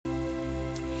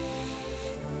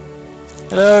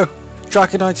Hello,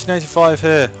 Draken1985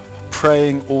 here,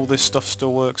 praying all this stuff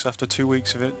still works after 2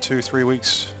 weeks of it, 3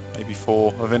 weeks, maybe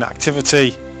 4 of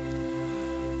inactivity.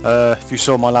 If you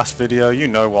saw my last video, you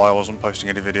know why I wasn't posting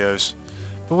any videos.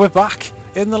 But we're back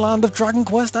in the land of Dragon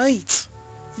Quest VIII!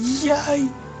 Yay!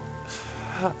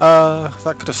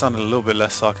 That could have sounded a little bit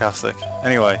less sarcastic.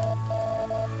 Anyway,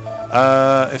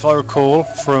 if I recall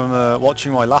from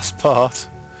watching my last part,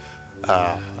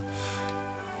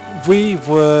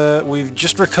 we've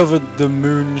just recovered the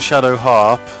Moon Shadow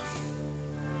Harp,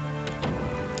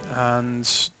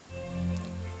 and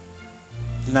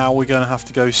now we're going to have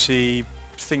to go see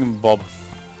Thingamabob,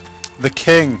 the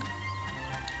King,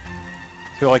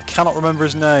 who I cannot remember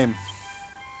his name,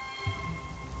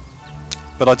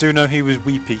 but I do know he was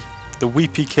Weepy, the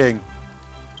Weepy King.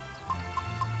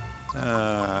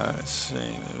 Let's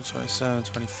see, 27,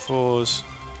 24s.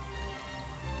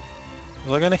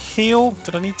 Was I going to heal?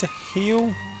 Did I need to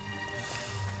heal?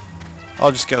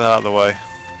 I'll just get that out of the way.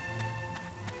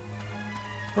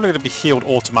 I'm probably going to be healed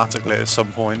automatically at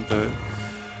some point, but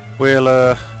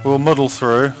we'll muddle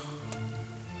through.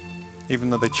 Even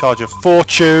though they charge a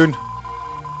fortune.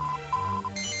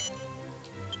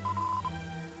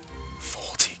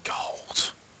 40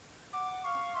 gold.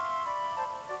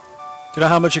 Do you know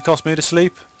how much it cost me to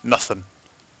sleep? Nothing.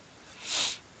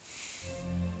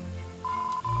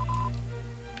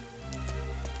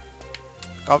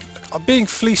 I'm being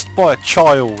fleeced by a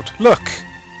child. Look!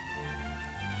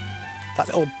 That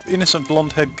little innocent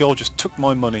blonde-haired girl just took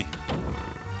my money.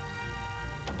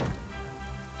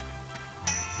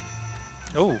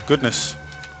 Oh, goodness.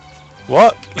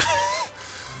 What?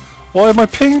 Why am I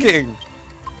pinging?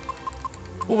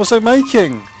 What was I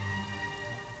making?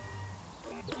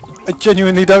 I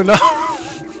genuinely don't know.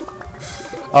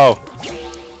 Oh.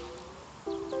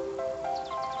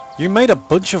 You made a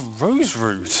bunch of rose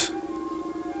root.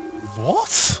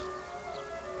 What?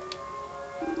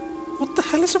 What the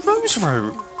hell is a rose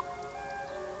root?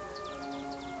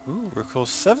 Ooh, recalls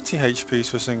 70 HP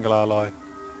to a single ally.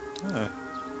 Oh.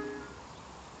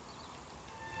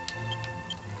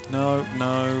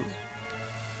 No.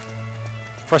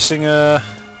 Pressing the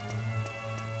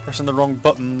wrong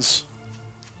buttons.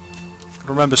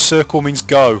 Remember, circle means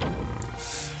go.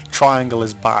 Triangle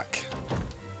is back.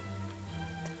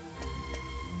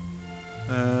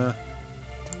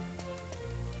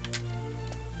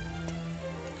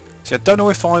 See, I don't know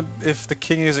if the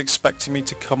king is expecting me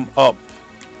to come up.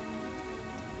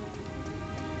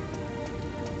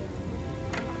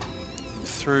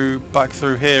 Back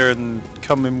through here and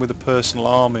come in with a personal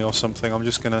army or something. I'm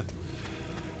just gonna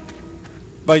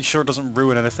make sure it doesn't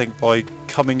ruin anything by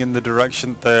coming in the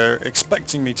direction they're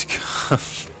expecting me to come.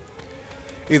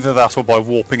 Either that or by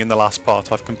warping in the last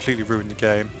part. I've completely ruined the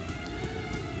game.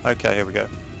 Okay, here we go.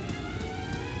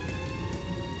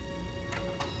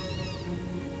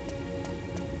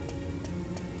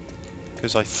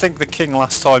 Because I think the king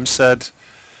last time said,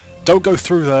 don't go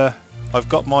through there, I've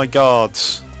got my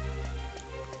guards.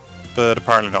 But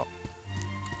apparently not.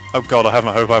 Oh god, I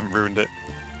hope I haven't ruined it.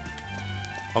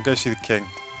 I'll go see the king.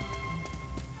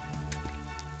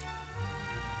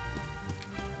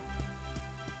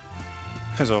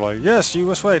 He's all like, yes, you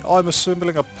must wait, I'm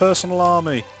assembling a personal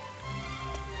army.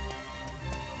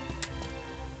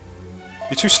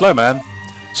 You're too slow, man.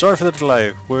 Sorry for the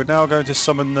delay. We're now going to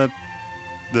summon the...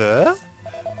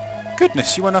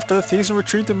 Goodness, you went after the thieves and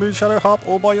retrieved the Moon Shadow Harp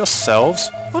all by yourselves?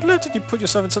 What led did you put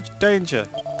yourself in such danger?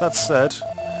 That said,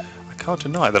 I can't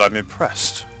deny that I'm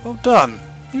impressed. Well done.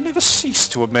 You never cease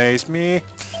to amaze me.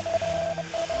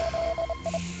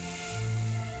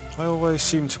 I always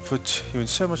seem to put you in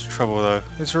so much trouble, though.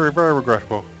 It's very, very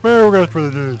regrettable. Very regrettable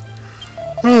indeed.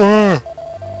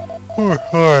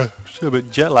 Still a bit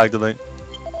jet lagged, I think.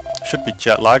 Should be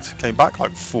jet lagged. Came back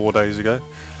like 4 days ago.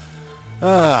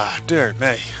 Ah, dear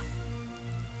me.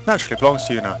 Naturally belongs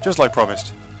to you now, just like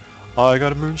promised. I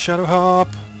got a Moon Shadow Harp.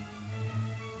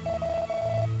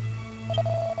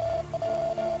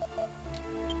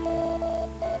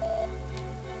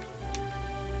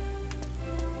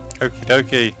 Okie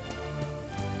dokie.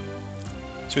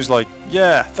 So he's like,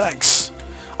 yeah, thanks.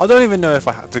 I don't even know if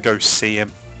I had to go see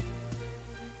him.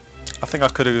 I think I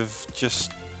could have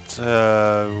just... what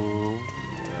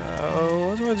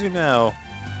do I do now?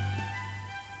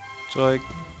 Do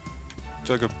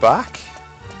I go back?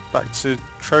 Back to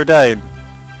Trodain?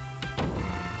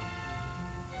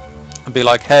 And be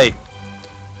like, hey,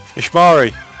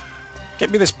 Ishmari,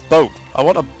 get me this boat. I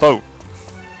want a boat.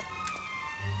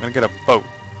 I'm gonna get a boat.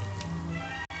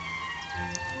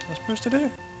 What am I supposed to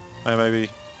do? Oh, maybe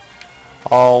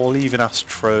I'll leave an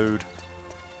Astrode.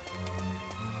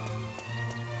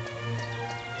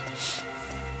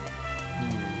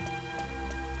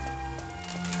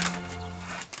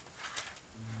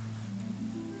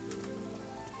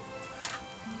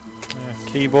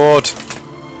 Keyboard.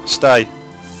 Stay.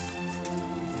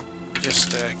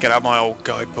 Just get out my old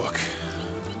guidebook.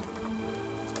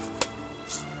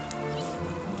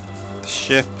 The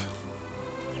ship.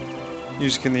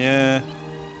 Music in the air. I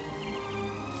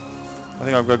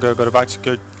think I'm gonna go back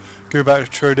to go back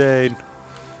to Trodane.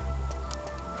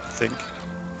 I think.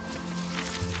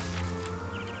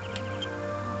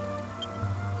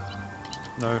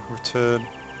 No, return.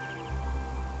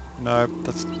 No,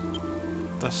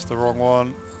 that's the wrong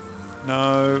one.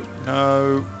 No,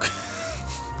 no.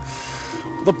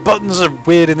 The buttons are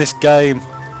weird in this game.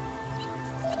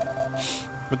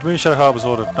 But the Moon Shadow Harbour's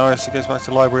ordered. Nice, it gets back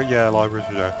to library. Yeah, library.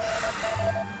 Yeah.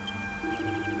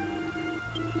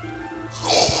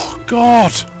 Oh,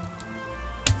 God!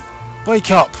 Wake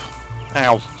up!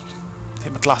 Ow.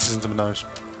 Hit my glasses into my nose.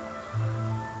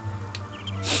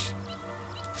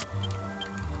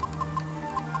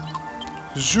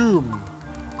 Zoom!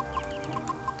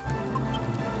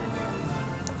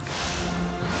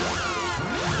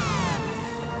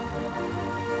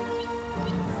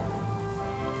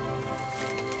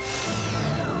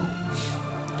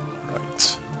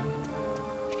 Right.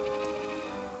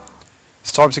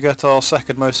 It's time to get our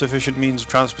second most efficient means of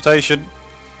transportation.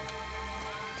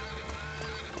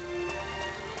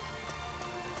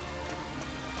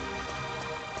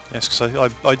 Yes,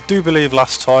 because I do believe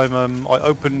last time I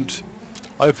opened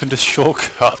a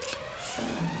shortcut.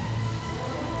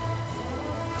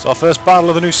 It's our first battle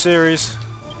of the new series.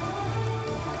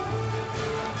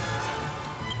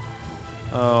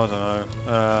 Oh, I don't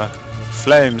know.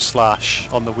 Flame slash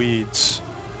on the weeds.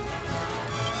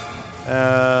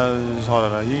 I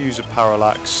don't know. You use a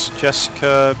parallax.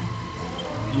 Jessica,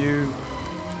 you.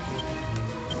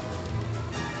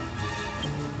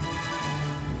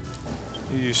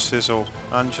 You use sizzle.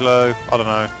 Angelo, I don't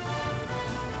know.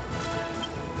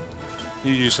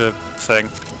 You use a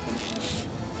thing.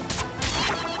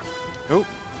 Oh.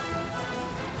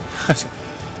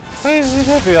 Why is it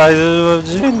heavy? I'm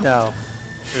doing now.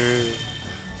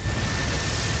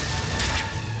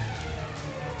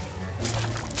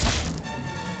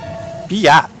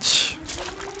 Biatch.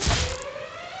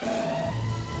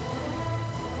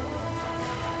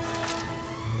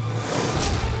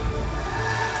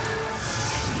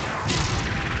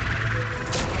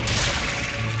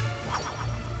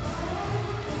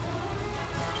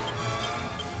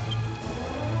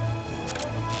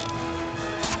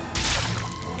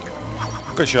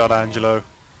 Good shot, Angelo.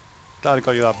 Glad I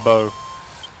got you that bow.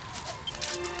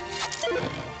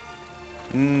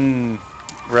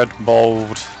 Red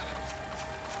mold.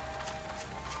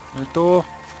 A door?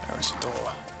 There is a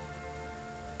door.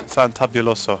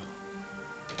 Fantabuloso.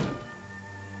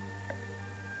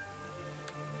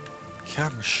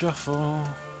 Camera shuffle.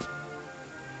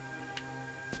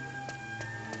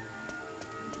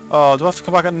 Oh, do I have to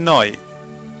come back at night?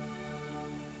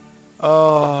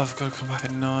 Oh, I've got to come back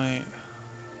at night.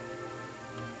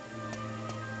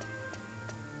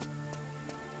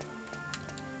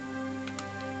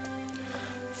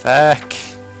 Fuck.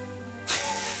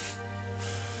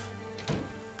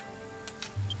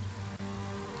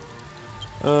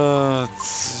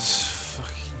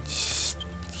 Fucking just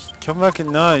come back at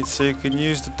night so you can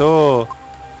use the door.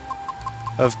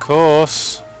 Of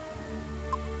course.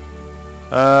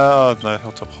 Oh no,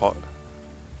 hot up hot.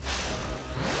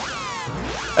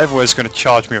 Everywhere's going to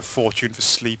charge me a fortune for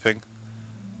sleeping.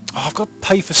 Oh, I've got to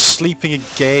pay for sleeping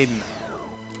again.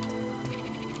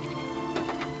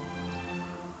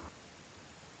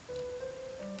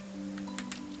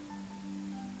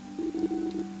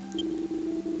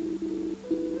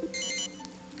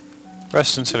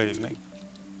 Rest until evening.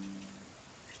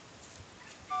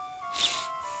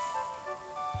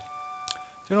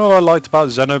 Do you know what I liked about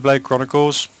Xenoblade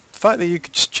Chronicles? The fact that you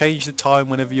could just change the time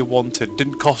whenever you wanted.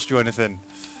 Didn't cost you anything.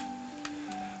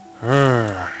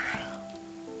 Who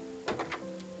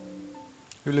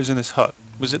lives in this hut?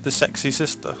 Was it the sexy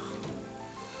sister?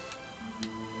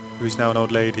 Who's now an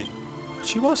old lady.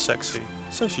 She was sexy,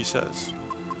 so she says.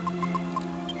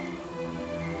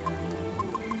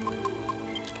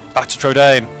 Back to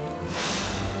Trodane.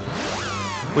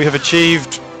 We have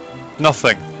achieved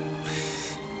nothing.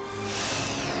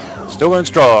 Still going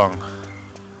strong.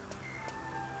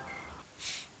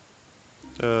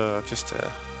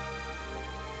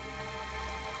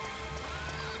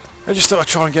 I just thought I'd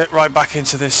try and get right back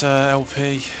into this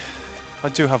LP. I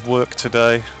do have work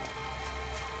today,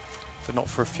 but not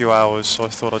for a few hours, so I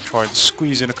thought I'd try and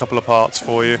squeeze in a couple of parts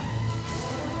for you.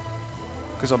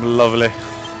 Because I'm lovely.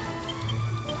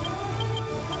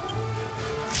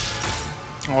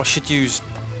 Oh, I should use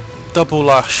double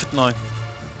lash, shouldn't I? You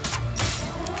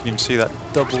can even see that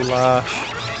double lash.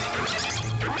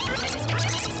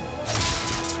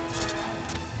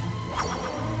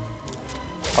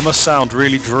 I must sound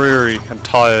really dreary and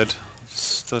tired.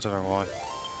 I don't know why.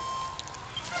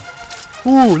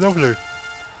 Ooh, lovely.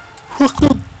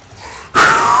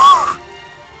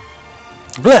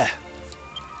 Bleh.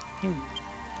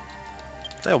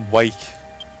 Stay awake.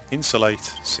 Insulate.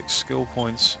 6 skill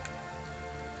points.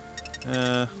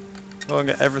 Go and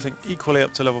get everything equally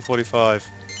up to level 45.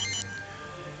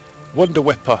 Wonder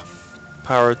Whipper.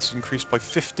 Power is increased by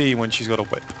 15 when she's got a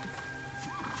whip.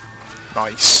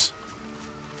 Nice.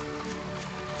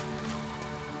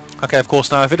 Okay, of course,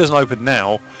 now if it doesn't open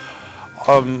now,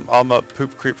 I'm a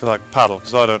poop creep for that paddle,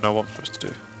 because I don't know what I'm supposed to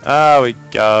do. There we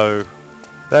go.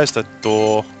 There's the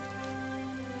door.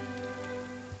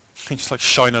 Just like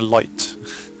shine a light.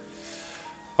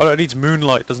 Oh no, it needs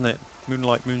moonlight, doesn't it?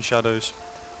 Moonlight, moon shadows.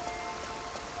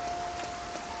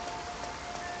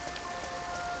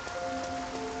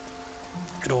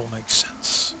 It all makes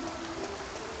sense.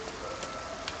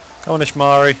 Come on,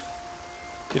 Ishmari.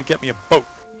 You need to get me a boat.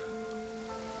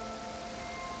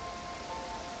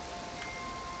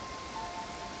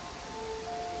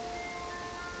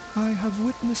 I have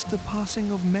witnessed the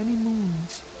passing of many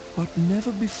moons, but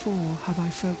never before have I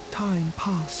felt time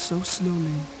pass so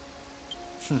slowly.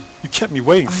 You kept me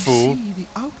waiting, fool. I see the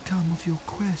outcome of your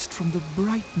quest from the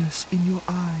brightness in your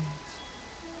eyes.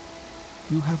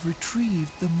 You have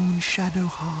retrieved the moon shadow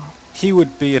harp. He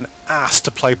would be an ass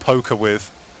to play poker with.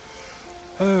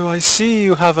 Oh, I see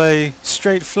you have a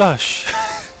straight flush.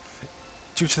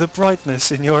 Due to the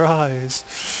brightness in your eyes.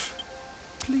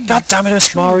 Please, God damn it,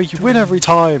 Ishmari, you win every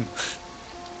time.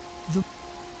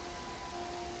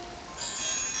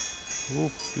 Oh,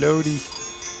 floaty.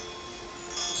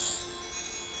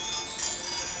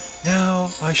 Now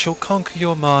I shall conquer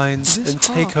your minds This and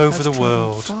take harp over has the traveled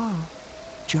world. far,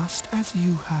 just as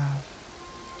you have.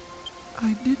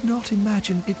 I did not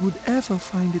imagine it would ever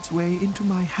find its way into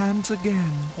my hands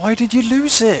again. Why did you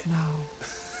lose it? Now,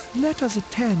 let us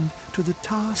attend to the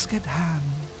task at hand.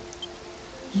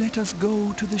 Let us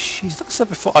go to the ship. Like I said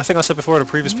before, I think I said before in a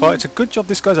previous part, it's a good job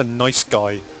this guy's a nice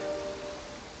guy.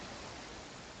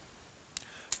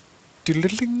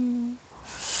 Doodle-ding.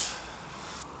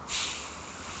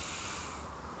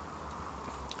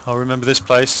 I remember this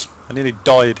place. I nearly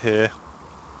died here.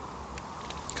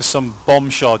 Because some bomb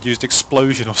shot used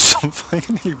explosion or something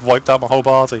and he wiped out my whole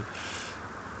party.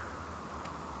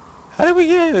 How did we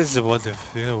get this? What the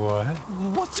what?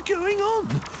 What's going on?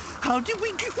 How did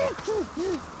we get...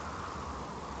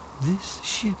 This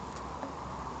ship,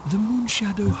 the moon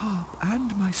shadow harp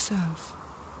and myself,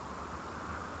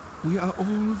 we are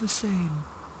all the same.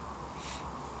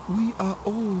 We are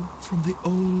all from the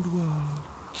old world.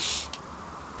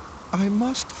 I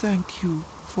must thank you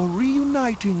for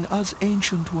reuniting us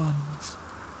ancient ones.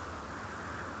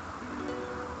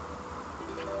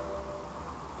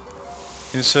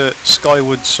 Insert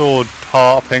skyward sword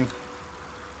harping.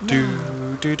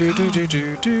 Do do do do do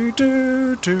do do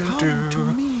do do Come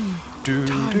to me, do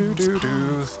times do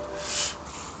do. past.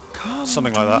 Come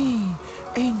Something to like that. me,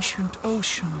 ancient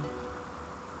ocean.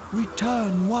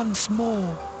 Return once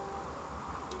more.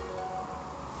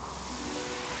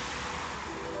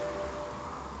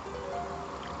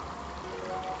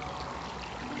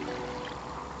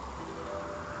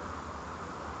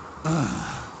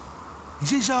 Is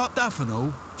this Art Duff and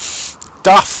all?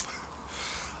 Duff!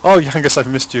 Oh, Yangus, I've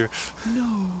missed you.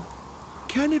 No.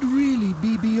 Can it really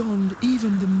be beyond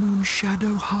even the moon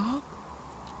shadow harp?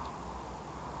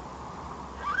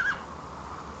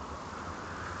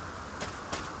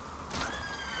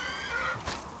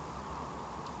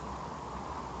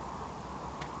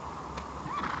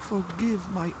 Forgive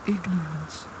my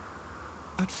ignorance.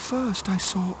 At first I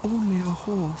saw only a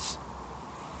horse.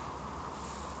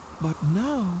 But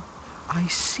now I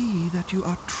see that you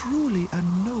are truly a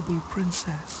noble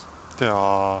princess.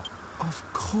 Ah, Of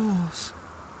course.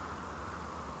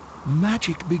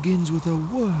 Magic begins with a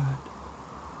word.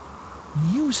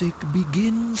 Music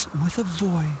begins with a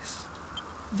voice.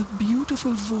 The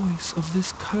beautiful voice of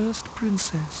this cursed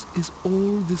princess is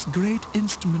all this great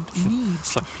instrument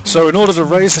needs. so in order to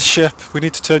raise the ship, we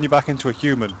need to turn you back into a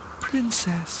human.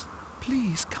 Princess,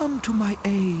 please come to my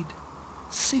aid.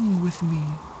 Sing with me.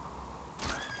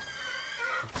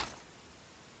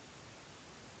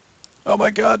 Oh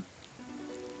my god!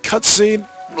 Cutscene!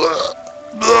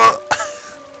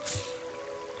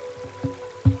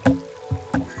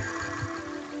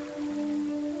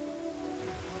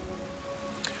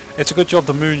 It's a good job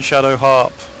the moon shadow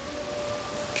harp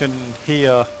can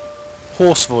hear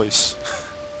horse voice.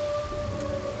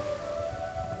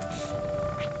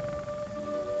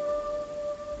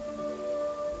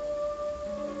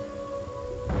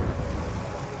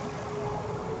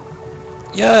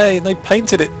 Yay, and they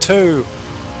painted it too.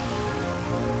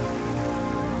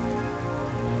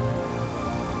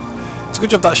 It's a good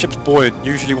job that ship's buoyant.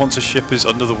 Usually once a ship is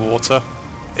under the water,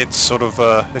 it's sort of,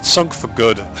 it's sunk for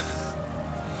good.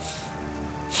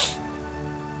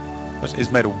 It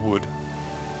is made of wood.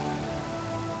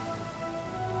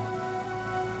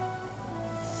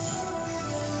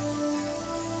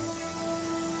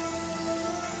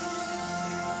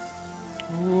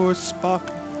 Ooh, it's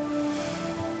sparkling.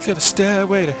 It's got a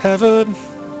stairway to heaven.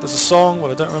 There's a song,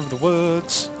 but I don't remember the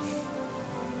words.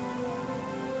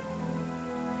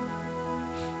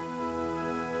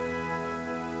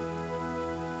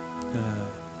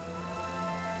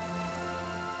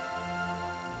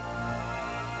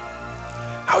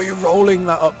 How are you rolling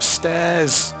that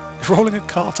upstairs? You're rolling a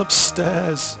cart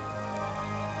upstairs.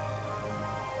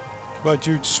 Come on,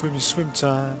 Jude, swim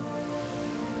time.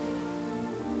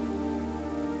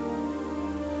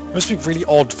 It must be really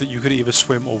odd that you could either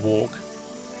swim or walk.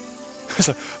 It's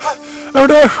like, oh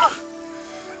no!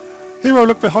 Hero,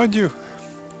 look behind you!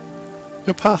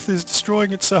 Your path is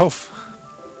destroying itself.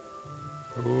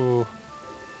 Ooh.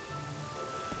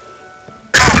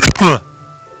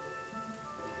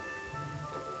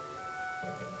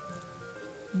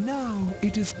 Now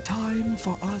it is time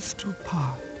for us to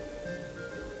part.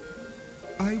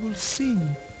 I will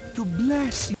sing to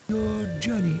bless your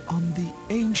journey on the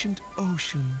ancient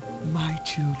ocean, my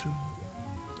children.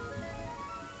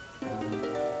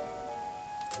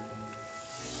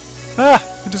 Ah!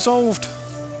 It dissolved!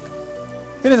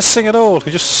 He didn't sing at all,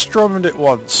 he just strummed it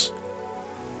once.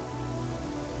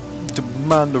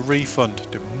 Demand a refund.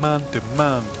 Demand.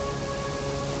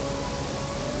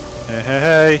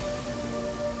 Hey.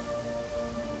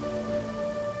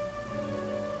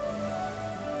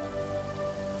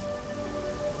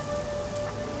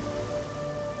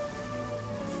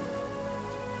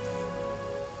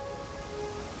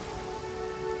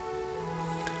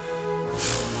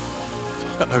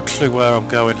 I've got no clue where I'm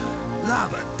going.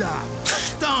 Lava duck,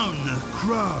 stone the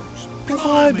crows.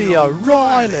 Blimey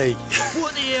O'Reilly!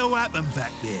 What the hell happened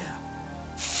back there?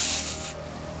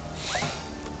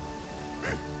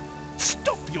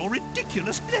 Stop your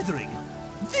ridiculous blithering.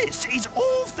 This is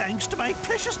all thanks to my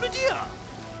precious Medea.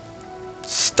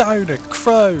 Stoner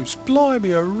crows!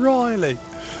 Blimey O'Reilly!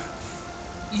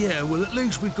 Yeah, well at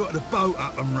least we've got the boat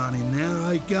up and running now,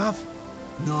 eh, Gov?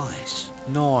 Nice.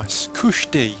 Nice.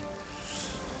 Kushti.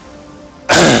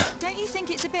 Don't you think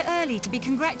it's a bit early to be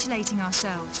congratulating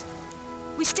ourselves?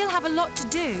 We still have a lot to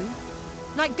do.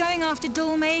 Like going after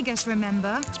Dulmagus,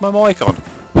 remember? Is my mic on?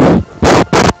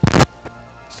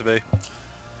 Used to be.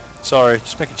 Sorry,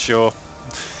 just making sure.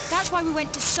 That's why we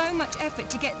went to so much effort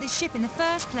to get this ship in the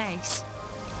first place.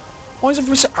 Why is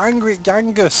everyone so angry at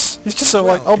Gangus? He's just so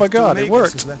like, oh my god, it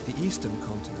worked. Has left the eastern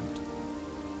continent.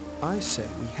 I say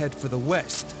we head for the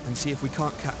west and see if we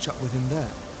can't catch up with him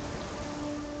there.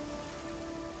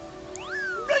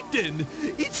 Right then,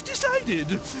 it's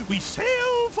decided. We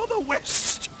sail for the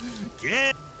west.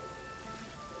 Yeah.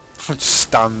 Just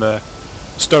stand there,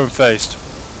 stone-faced.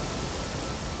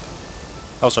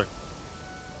 Oh, sorry.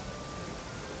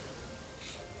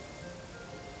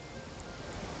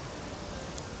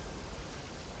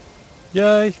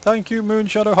 Yay, thank you, Moon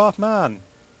Shadow Half Man.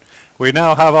 We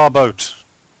now have our boat.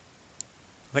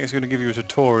 I think it's going to give you a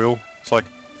tutorial. It's like,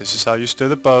 this is how you steer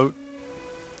the boat.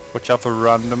 Watch out for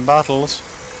random battles.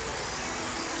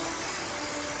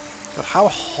 God, how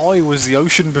high was the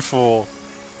ocean before?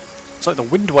 It's like the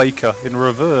Wind Waker in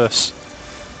reverse.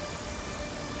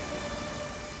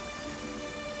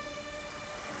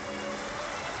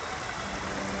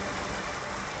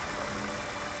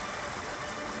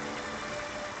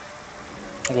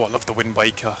 Oh, I love the Wind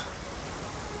Waker.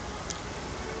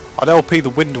 I'd LP the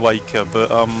Wind Waker, but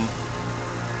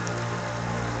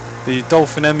the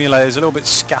Dolphin emulator is a little bit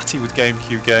scatty with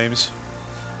GameCube games.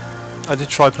 I did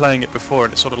try playing it before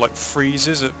and it sort of like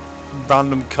freezes at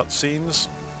random cutscenes.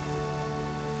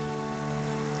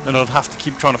 And I'd have to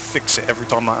keep trying to fix it every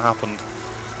time that happened.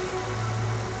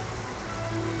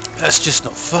 That's just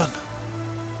not fun.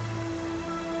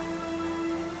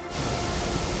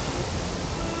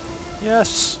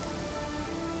 Yes!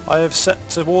 I have set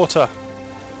to water.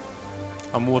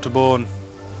 I'm waterborne.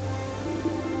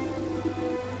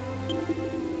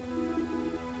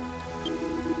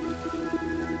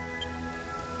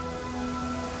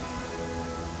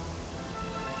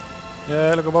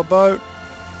 Yeah, look at my boat.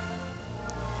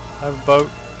 I have a boat.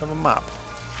 I have a map.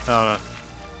 Oh no.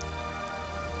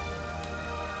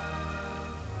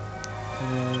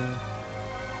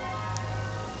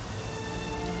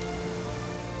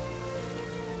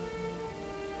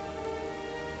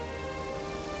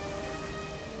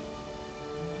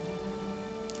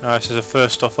 This is the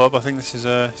first stop up. I think this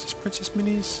is Princess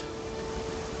Minnie's.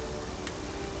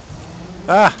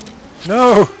 Ah!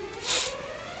 No!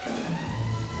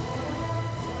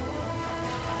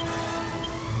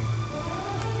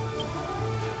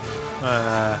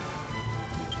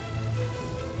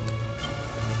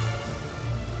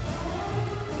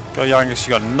 Go Youngest,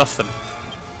 you got nothing.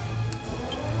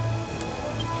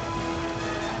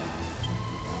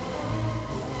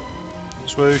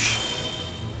 Swoosh.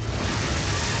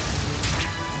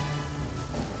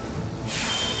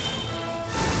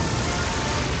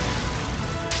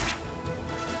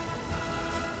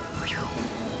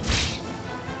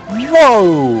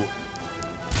 Whoa!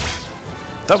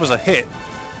 That was a hit.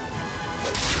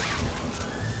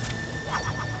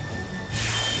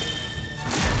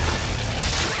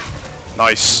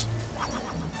 Nice.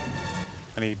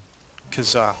 I need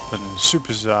Kazap and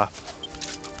Super Zap.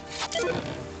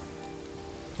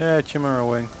 Yeah, Chimera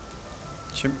Wing.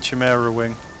 Chimera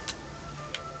Wing.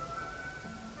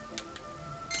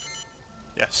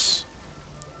 Yes.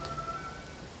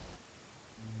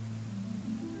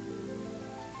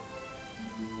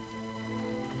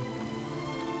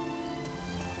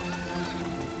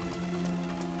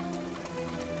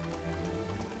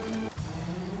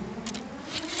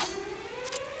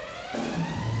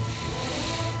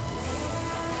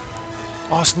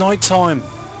 Oh, it's night time.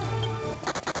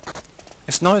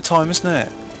 It's night time, isn't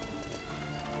it?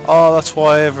 Oh, that's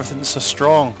why everything's so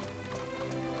strong.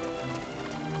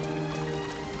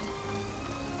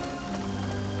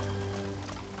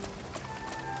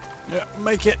 Yeah,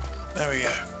 make it. There we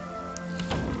go.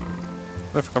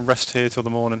 I if I can rest here till the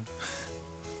morning.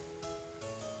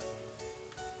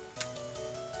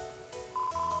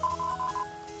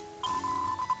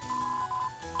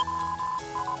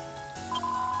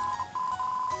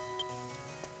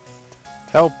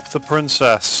 Help the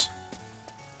princess.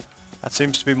 That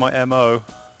seems to be my MO.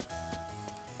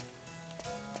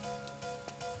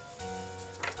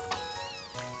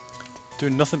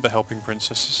 Doing nothing but helping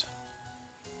princesses.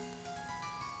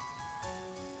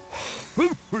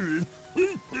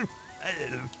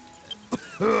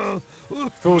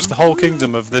 Rules the whole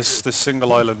kingdom of this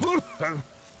single island.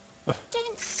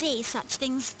 Don't say such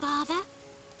things, Father.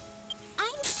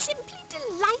 I'm simply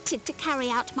delighted to carry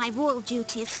out my royal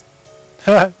duties.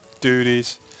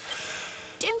 Duties.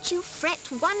 Don't you fret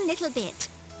one little bit.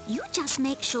 You just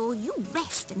make sure you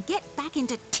rest and get back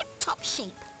into tip-top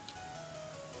shape.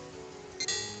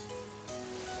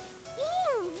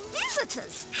 Ooh,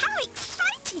 visitors! How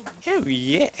exciting! Oh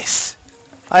yes!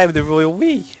 I am the royal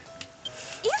we.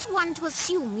 Is one to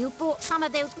assume you brought some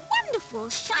of those wonderful,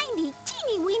 shiny,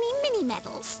 teeny-weeny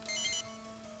mini-medals?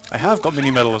 I have got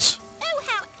mini medals. Oh,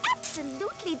 how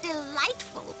absolutely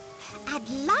delightful! At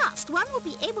last one will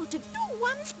be able to do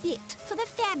one's bit for the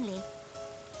family.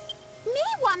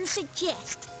 May one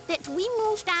suggest that we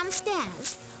move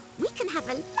downstairs? We can have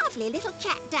a lovely little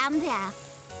chat down there.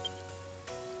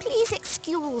 Please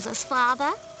excuse us,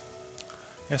 Father.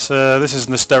 Yes, this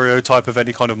isn't the stereotype of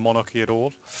any kind of monarchy at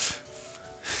all.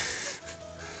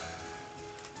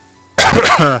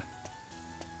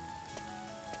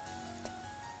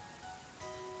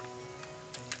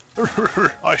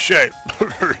 I say.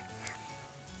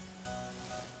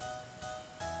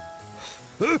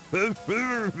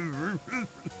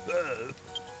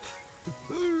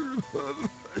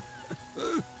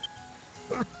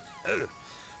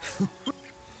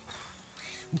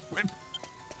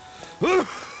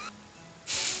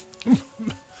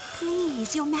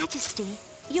 Please, Your Majesty,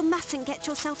 you mustn't get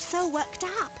yourself so worked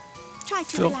up. Try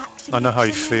to Phil, relax. I know how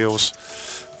he and feels.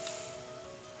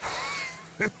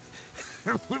 I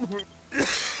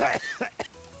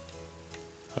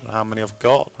don't know how many I've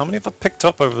got. How many have I picked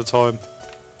up over the time?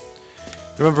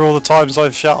 Remember all the times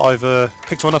I've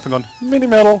picked one up and gone, mini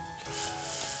medal.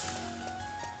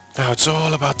 Now it's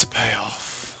all about to pay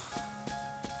off.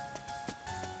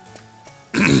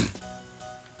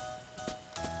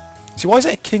 See, why is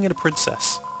it a king and a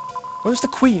princess? Where's the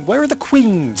queen? Where are the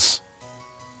queens?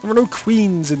 There are no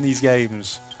queens in these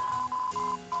games.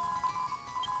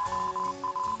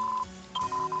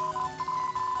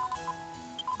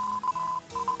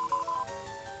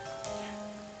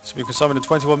 So you can summon the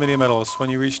 21 mini medals. When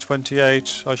you reach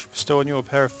 28, I shall bestow on you a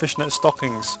pair of fishnet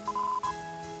stockings.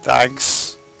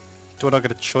 Thanks. Do I not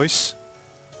get a choice?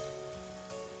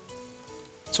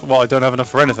 So what, I don't have enough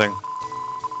for anything?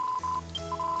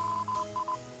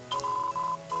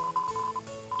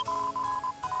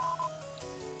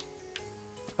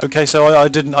 Okay, so I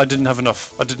didn't have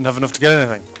enough. I didn't have enough to get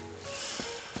anything.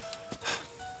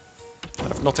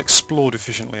 I've not explored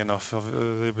efficiently enough,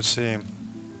 it would seem.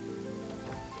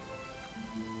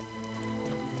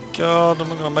 God, I'm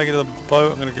not going to make it to the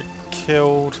boat. I'm going to get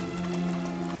killed.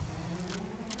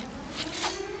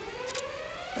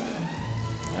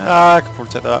 Ah, I can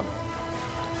probably take that.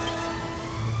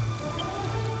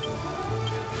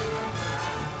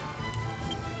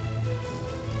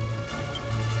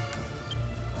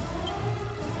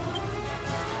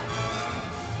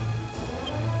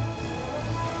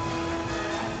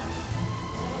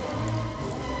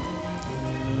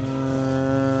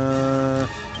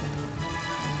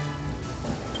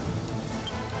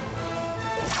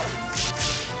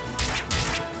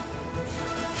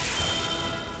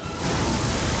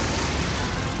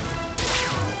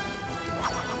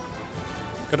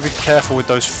 Gotta be careful with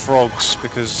those frogs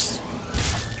because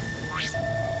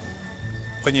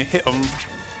when you hit them,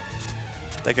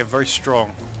 they get very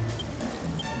strong.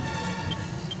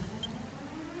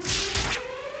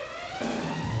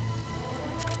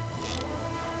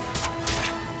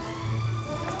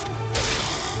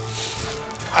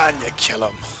 And you kill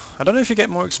them. I don't know if you get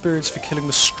more experience for killing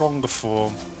the stronger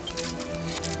form.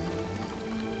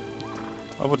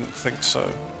 I wouldn't think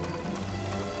so.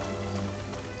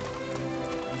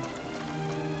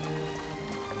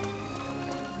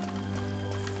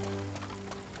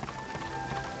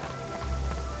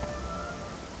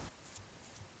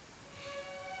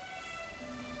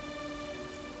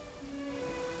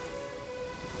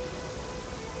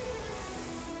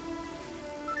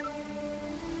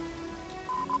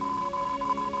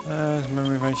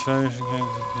 Memory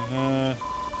ventilation.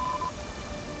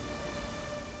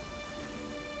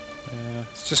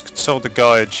 Let's just consult the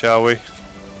guide, shall we?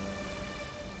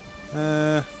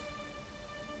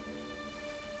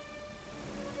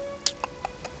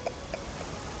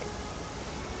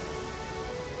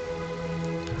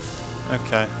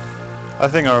 Okay. I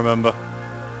think I remember.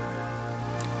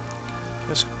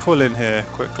 Let's pull in here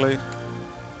quickly.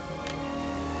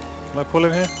 Can I pull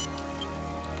in here?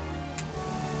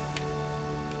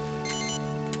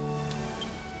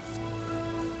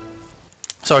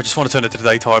 Sorry, I just want to turn it to the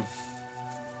daytime.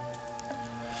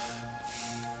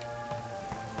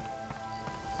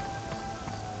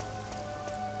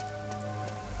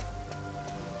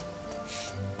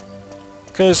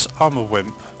 Because I'm a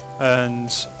wimp, and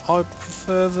I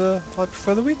prefer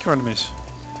the weaker enemies.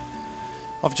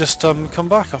 I've just come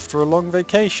back after a long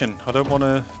vacation. I don't want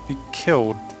to be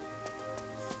killed.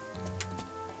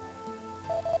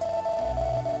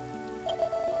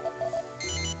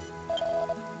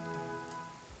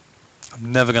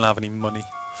 I'm never gonna have any money.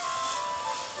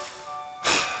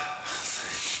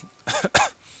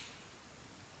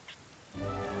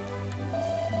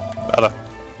 Better.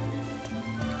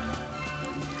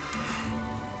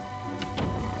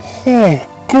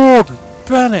 Oh, Gordon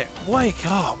Bennett, wake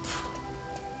up!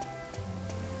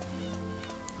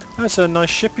 That's a nice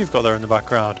ship you've got there in the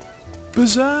background.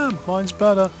 Bazam! Mine's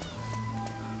better.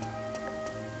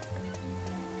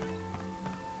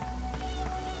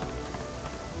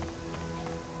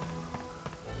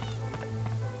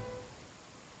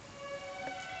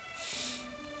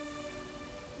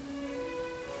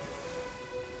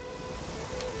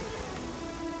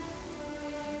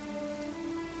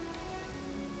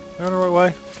 Going the right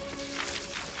way?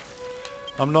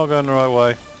 I'm not going the right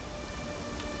way.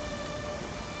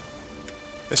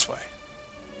 This way.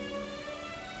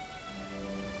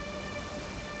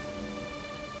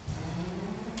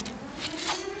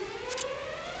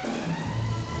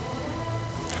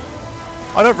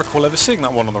 I don't recall ever seeing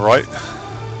that one on the right.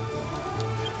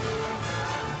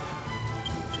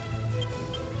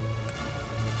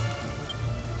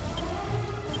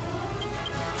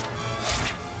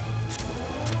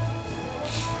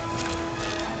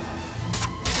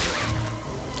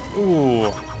 Ooh,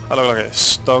 I look like it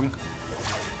stung.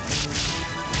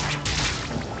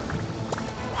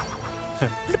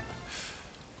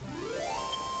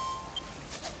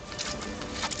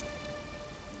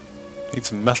 Need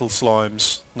some metal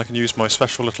slimes, and I can use my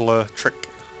special little trick.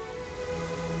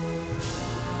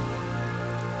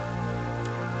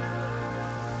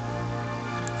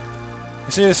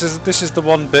 You see, this is the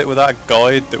one bit without a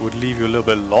guide that would leave you a little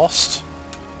bit lost.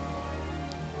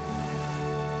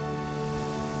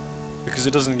 Because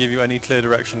it doesn't give you any clear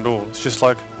direction at all. It's just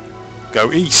like,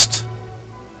 go east.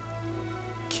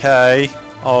 Okay,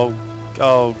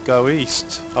 I'll go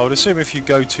east. I would assume if you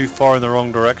go too far in the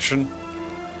wrong direction,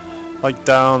 like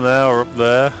down there or up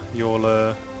there,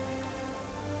 you'll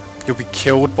be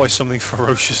killed by something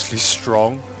ferociously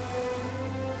strong.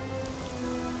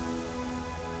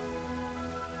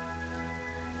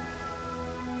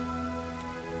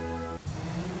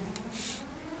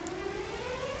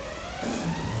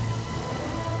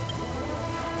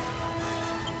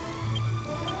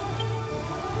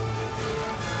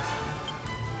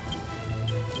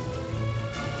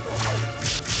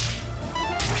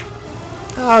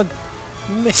 Ah,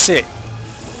 miss it.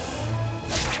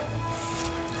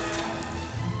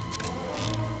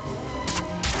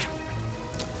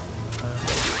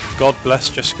 God bless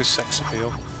Jessica's sex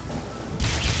appeal.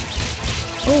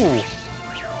 Oh!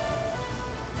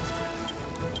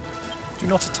 Do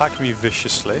not attack me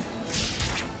viciously.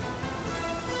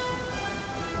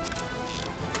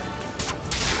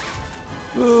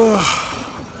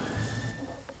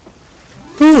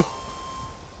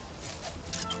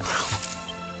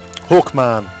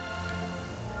 Hawkman.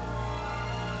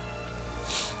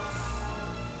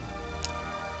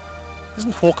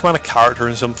 Isn't Hawkman a character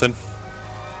in something?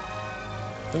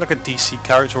 Isn't like a DC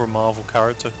character or a Marvel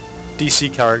character?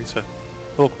 DC character.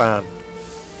 Hawkman.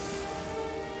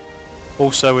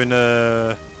 Also in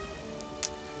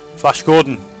Flash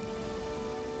Gordon.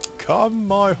 Come,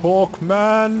 my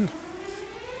Hawkman!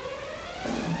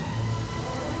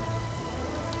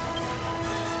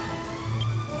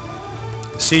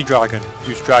 Sea Dragon.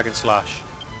 Use Dragon Slash.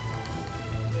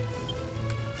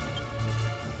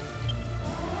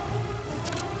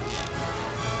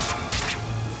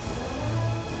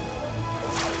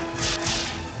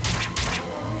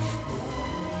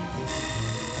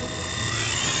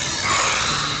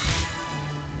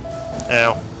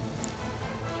 Ow.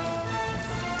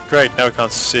 Great, now we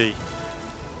can't see.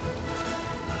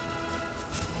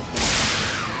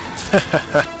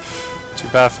 Too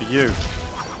bad for you.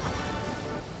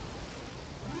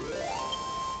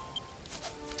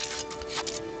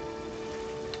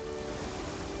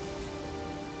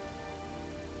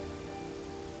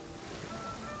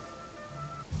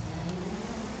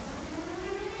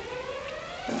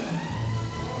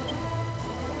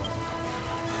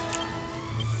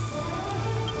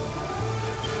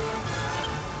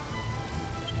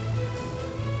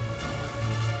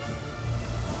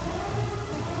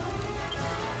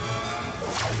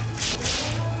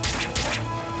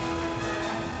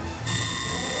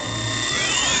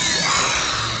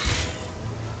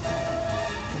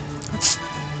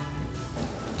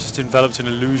 Just enveloped in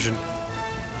illusion.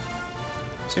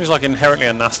 Seems like inherently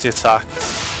a nasty attack.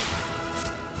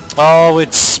 Oh,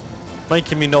 it's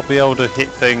making me not be able to hit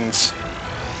things.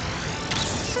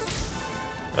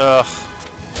 Ugh.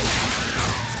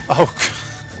 Oh,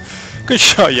 good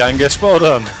shot, Yangus. Well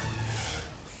done.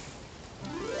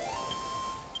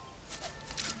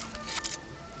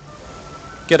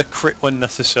 Get a crit when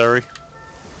necessary.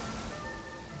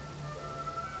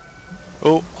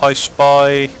 Oh, I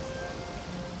spy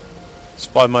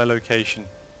my location.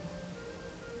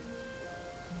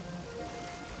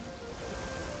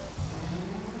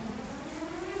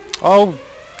 Oh,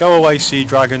 go away, sea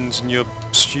dragons, and your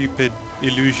stupid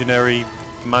illusionary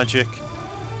magic.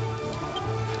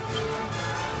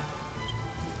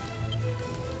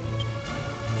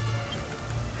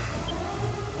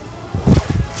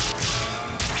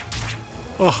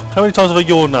 Oh, how many times have I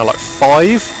yawned now? Like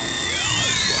 5?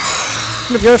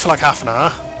 I'm gonna go for like half an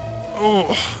hour.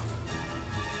 Oh,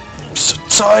 I'm so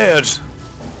tired.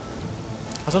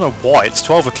 I don't know why, it's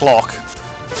 12 o'clock.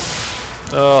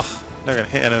 Ugh, not gonna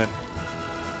hit anything.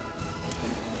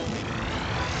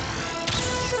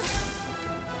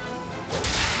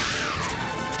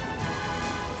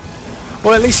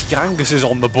 Well, at least Yangus is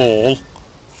on the ball.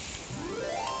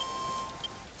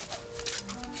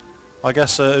 I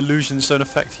guess illusions don't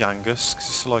affect Yangus, because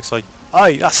it's like,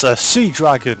 hey, that's a sea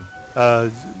dragon.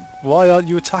 Why aren't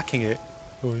you attacking it?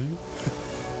 Can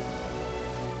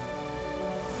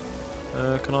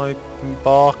I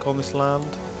embark on this land?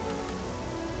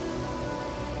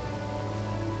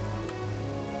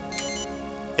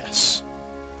 Yes.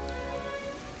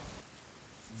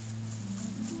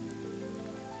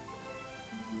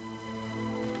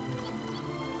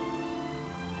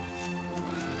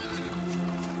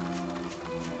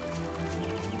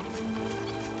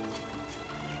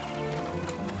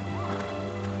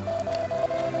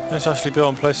 It's actually built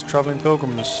on place of travelling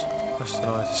pilgrims. That's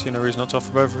nice. I see no reason not to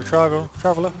offer both for a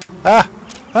traveller. Ah!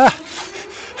 Ah!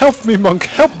 Help me, monk!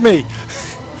 Help me!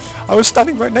 I was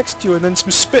standing right next to you and then some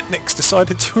spitnicks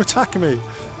decided to attack me.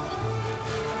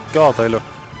 God, they look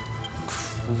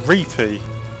creepy.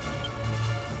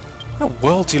 What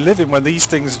world do you live in when these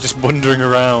things are just wandering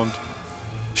around?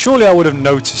 Surely I would have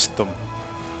noticed them.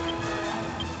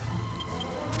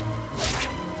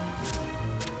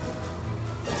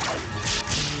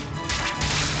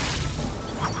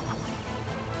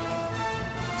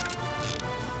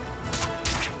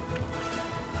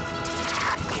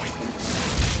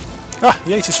 Ah,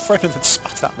 he ate his friend and then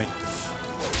spat at me.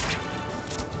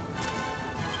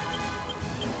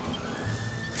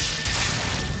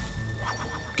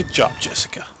 Good job,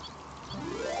 Jessica.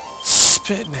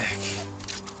 Spitneck.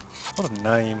 What a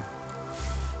name.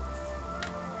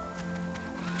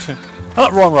 I'm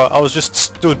not wrong, right? I was just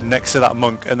stood next to that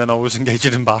monk and then I was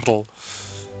engaging in battle.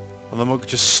 And the monk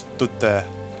just stood there,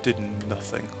 did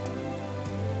nothing.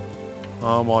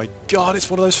 Oh my god, it's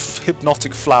one of those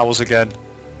hypnotic flowers again.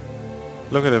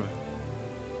 Look at him.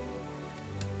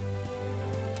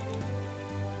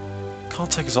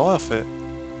 Can't take his eye off it.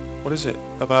 What is it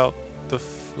about the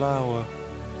flower?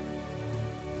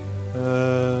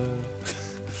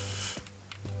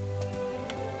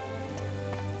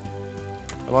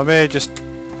 Come on, mate, just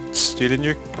stealing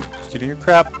your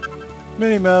crap.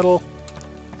 Mini medal.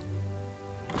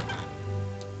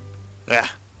 Yeah.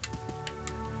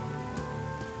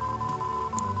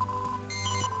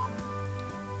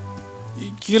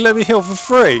 You let me heal for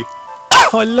free.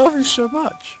 I love you so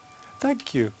much.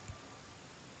 Thank you.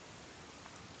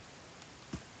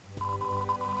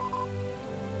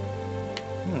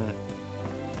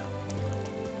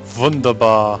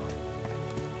 Wunderbar.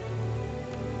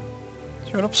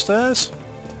 Is you upstairs?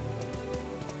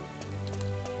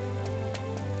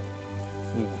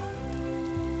 Ooh.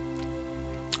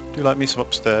 Do you like me some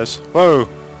upstairs? Whoa!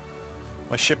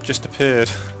 My ship just appeared.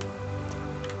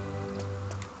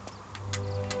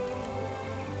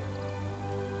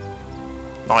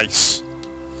 Nice.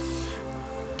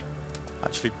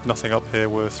 Actually, nothing up here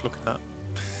worth looking at.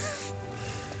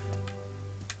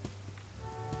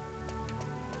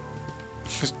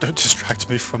 Just don't distract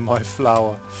me from my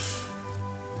flower.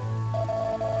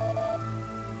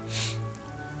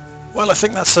 Well, I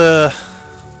think that's the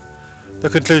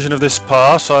conclusion of this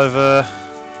part. I've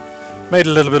made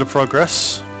a little bit of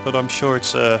progress, but I'm sure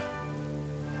it's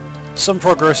some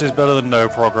progress is better than no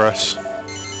progress.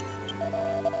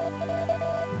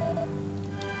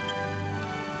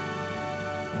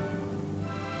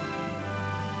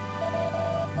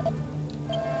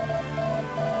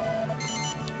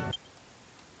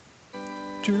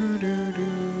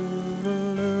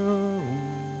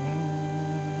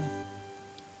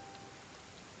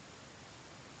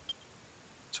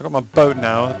 So I got my boat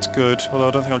now, that's good, although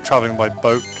I don't think I'm travelling by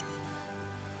boat.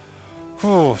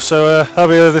 Whew, so that'll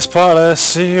be this part.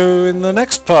 See you in the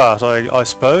next part, I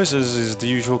suppose, as is the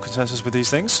usual consensus with these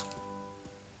things.